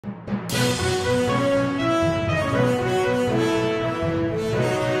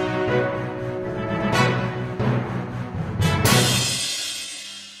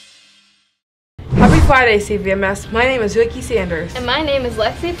Happy Friday, CVMS. My name is Vicky Sanders. And my name is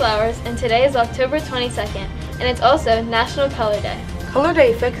Lexi Flowers, and today is October 22nd, and it's also National Color Day. Color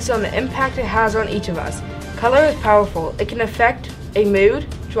Day focuses on the impact it has on each of us. Color is powerful. It can affect a mood,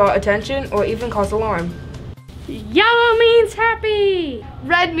 draw attention, or even cause alarm. Yellow means happy.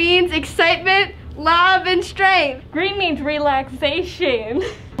 Red means excitement, love, and strength. Green means relaxation.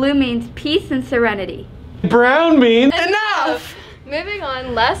 Blue means peace and serenity. Brown means Enough! Moving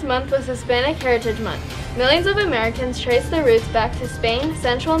on, last month was Hispanic Heritage Month. Millions of Americans trace their roots back to Spain,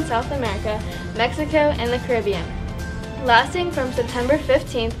 Central and South America, Mexico, and the Caribbean. Lasting from September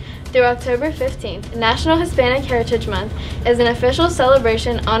 15th through October 15th, National Hispanic Heritage Month is an official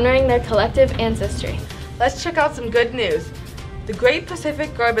celebration honoring their collective ancestry. Let's check out some good news. The Great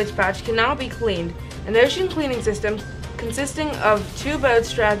Pacific Garbage Patch can now be cleaned. An ocean cleaning system consisting of two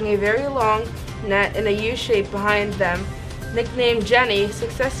boats dragging a very long net in a U shape behind them, nicknamed Jenny,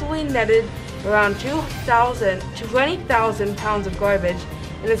 successfully netted around 20,000 pounds of garbage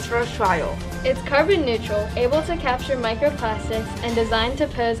in its first trial. It's carbon neutral, able to capture microplastics, and designed to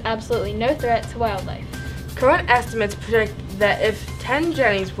pose absolutely no threat to wildlife. Current estimates predict that if 10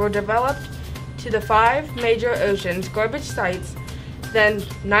 Jennies were developed to the 5 major oceans garbage sites, then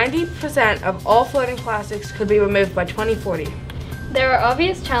 90% of all floating plastics could be removed by 2040. There are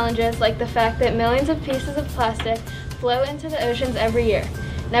obvious challenges like the fact that millions of pieces of plastic flow into the oceans every year.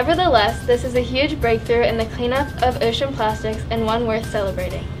 Nevertheless, this is a huge breakthrough in the cleanup of ocean plastics and one worth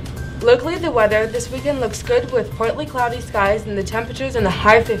celebrating. Locally, the weather this weekend looks good with partly cloudy skies and the temperatures in the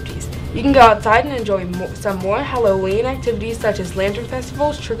high 50s. You can go outside and enjoy some more Halloween activities such as lantern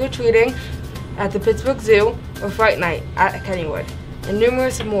festivals, trick-or-treating at the Pittsburgh Zoo, or Fright Night at Kennywood, and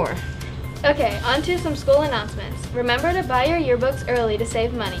numerous more. Okay, on to some school announcements. Remember to buy your yearbooks early to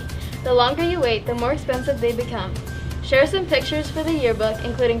save money. The longer you wait, the more expensive they become. Share some pictures for the yearbook,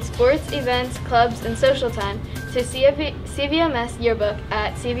 including sports, events, clubs, and social time, to CVMS yearbook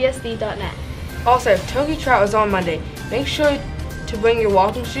at cvsd.net. Also, turkey trot is on Monday. Make sure to bring your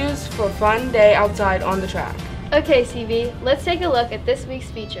walking shoes for a fun day outside on the track. Okay, CV, let's take a look at this week's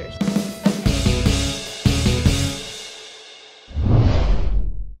features.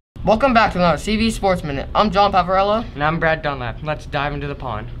 Welcome back to another CV Sports Minute. I'm John Pavarella. And I'm Brad Dunlap. Let's dive into the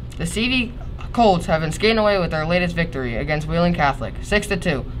pond. The CV Colts have been skating away with their latest victory against Wheeling Catholic,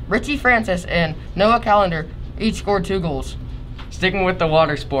 6-2. Richie Francis and Noah Callender each scored 2 goals. Sticking with the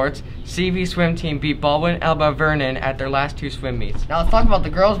water sports, CV swim team beat Baldwin Alba Vernon at their last 2 swim meets. Now let's talk about the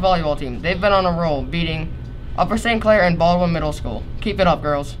girls volleyball team. They've been on a roll, beating Upper St. Clair and Baldwin Middle School. Keep it up,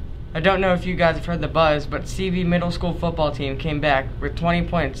 girls. I don't know if you guys have heard the buzz, but CV middle school football team came back with 20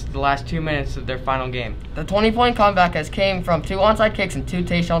 points the last 2 minutes of their final game. The 20-point comeback has came from 2 onside kicks and 2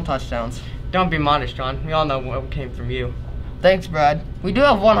 Tayshawn touchdowns. Don't be modest, John. We all know what came from you. Thanks, Brad. We do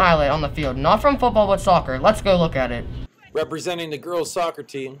have one highlight on the field, not from football but soccer. Let's go look at it. Representing the girls soccer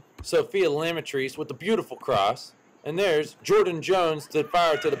team, Sophia Lamatrice with the beautiful cross. And there's Jordan Jones that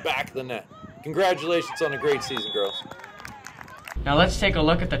fired to the back of the net. Congratulations on a great season, girls. Now let's take a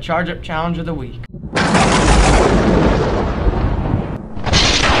look at the Charge Up Challenge of the week.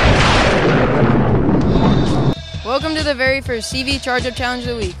 Welcome to the very first CV Charge Up Challenge of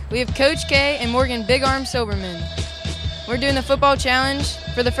the week. We have Coach K and Morgan Big Arm Silverman. We're doing the football challenge.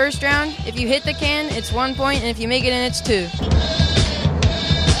 For the first round, if you hit the can, it's 1 point, and if you make it in, it's 2.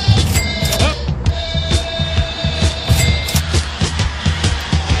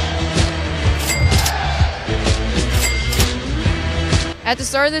 At the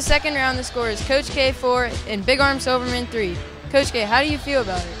start of the second round, the score is Coach K 4 and Big Arm Silverman 3. Coach K, how do you feel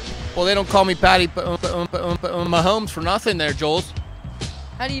about it? Well, they don't call me Patty Mahomes for nothing there, Jules.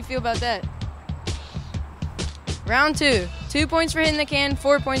 How do you feel about that? Round 2. 2 points for hitting the can,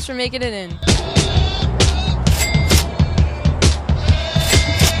 4 points for making it in.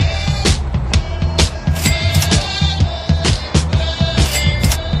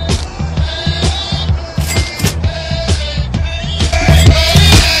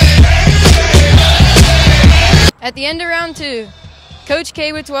 At the end of round 2, Coach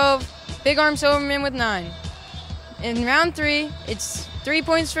K with 12, Big Arm Silverman with 9. In round 3, it's 3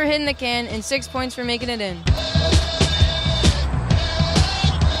 points for hitting the can and 6 points for making it in.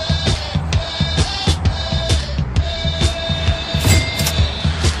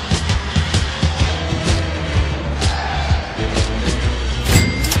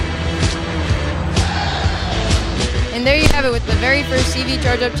 And there you have it with the very first CV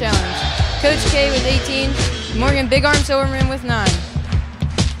Charge Up Challenge. Coach K with 18, Morgan Big Arm Silverman with 9.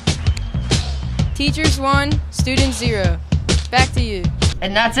 Teachers 1, students 0. Back to you.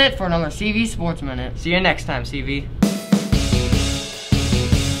 And that's it for another CV Sports Minute. See you next time, CV.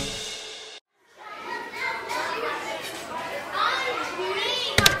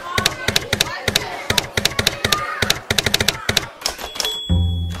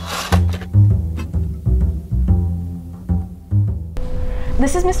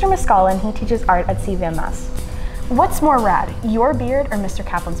 This is Mr. Muscala, and he teaches art at CVMS. What's more rad, your beard or Mr.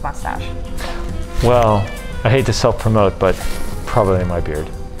 Kaplan's mustache? Well, I hate to self-promote, but probably my beard.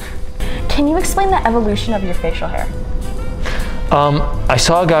 Can you explain the evolution of your facial hair? I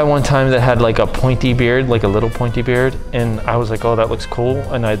saw a guy one time that had like a pointy beard, like a little pointy beard, and I was like, oh, that looks cool,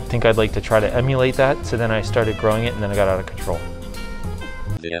 and I think I'd like to try to emulate that, so then I started growing it, and then I got out of control.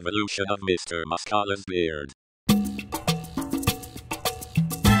 The evolution of Mr. Muscala's beard.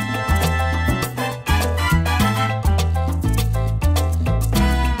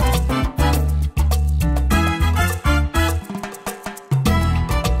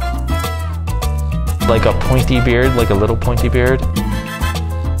 Like a pointy beard, like a little pointy beard.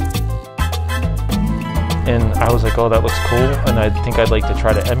 And I was like, oh, that looks cool, and I think I'd like to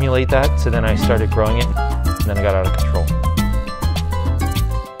try to emulate that, so then I started growing it, and then I got out of control.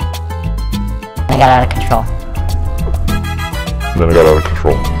 I got out of control. Then I got out of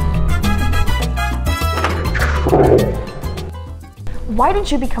control. Why did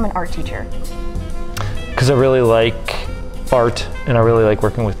you become an art teacher? Because I really like art, and I really like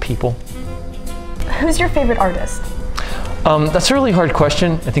working with people. Who's your favorite artist? That's a really hard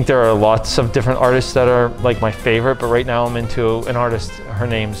question. I think there are lots of different artists that are like my favorite, but right now I'm into an artist. Her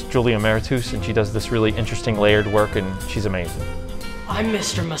name's Julia Meritus, and she does this really interesting layered work, and she's amazing. I'm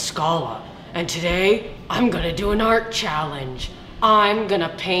Mr. Muscala, and today I'm gonna do an art challenge. I'm gonna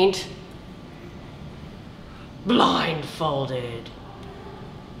paint blindfolded.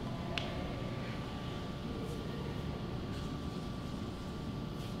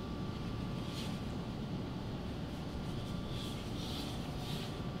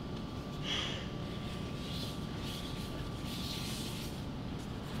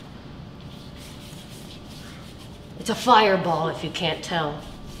 It's a fireball if you can't tell.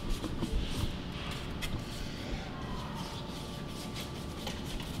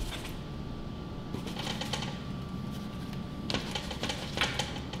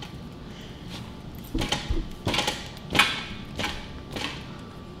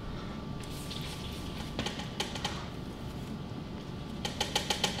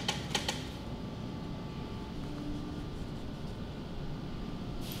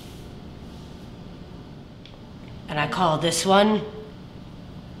 And I call this one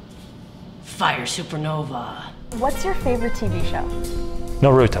Fire Supernova. What's your favorite TV show?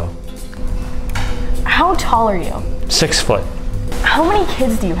 Naruto. How tall are you? 6 foot. How many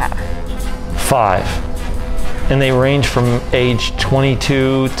kids do you have? 5. And they range from age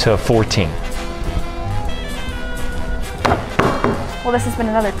 22 to 14. Well, this has been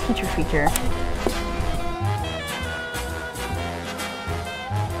another teacher feature.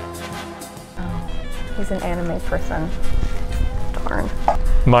 He's an anime person. Darn.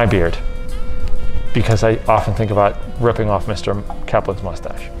 My beard. Because I often think about ripping off Mr. Kaplan's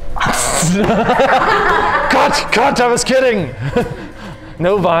mustache. Cut! I was kidding!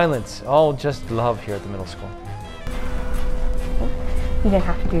 No violence, all just love here at the middle school. You didn't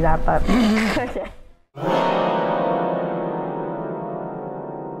have to do that, but okay.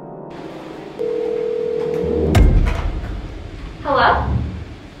 Hello?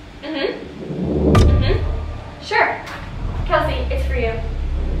 Sure. Kelsey, it's for you.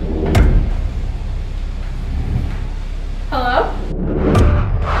 Hello?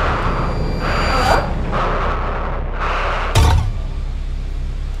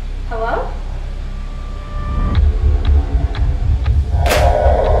 Hello? Hello?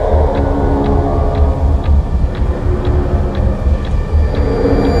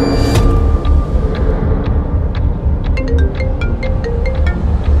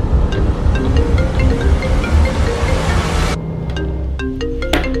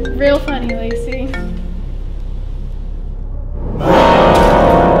 Real funny, Lacey.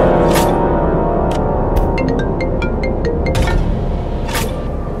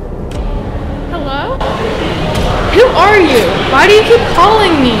 Hello? Who are you? Why do you keep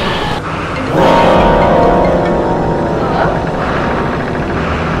calling me? Hello?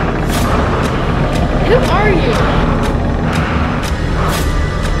 Who are you?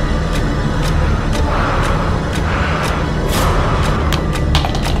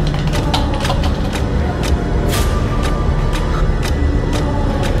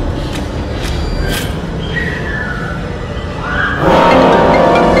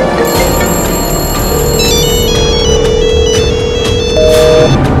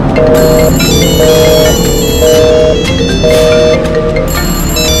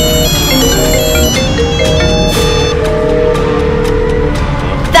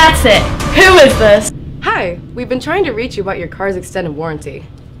 That's it. Who is this? Hi, we've been trying to reach you about your car's extended warranty.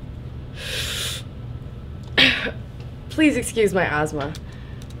 Please excuse my asthma.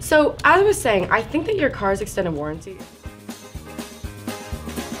 So, as I was saying, I think that your car's extended warranty...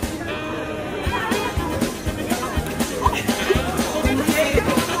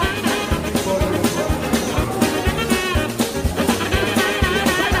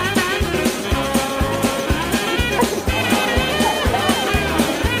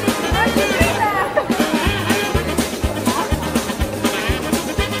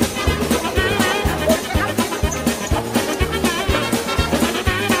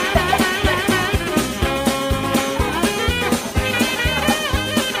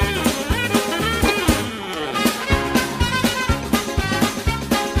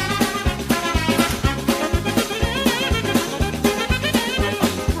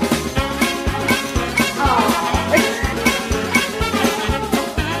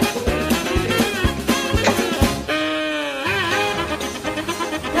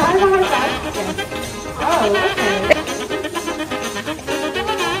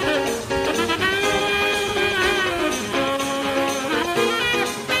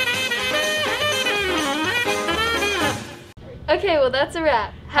 Okay, well that's a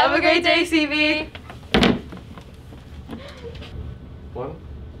wrap. Have a great day, CV. What?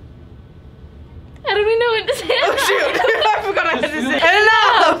 How do we know when to say? Oh shoot!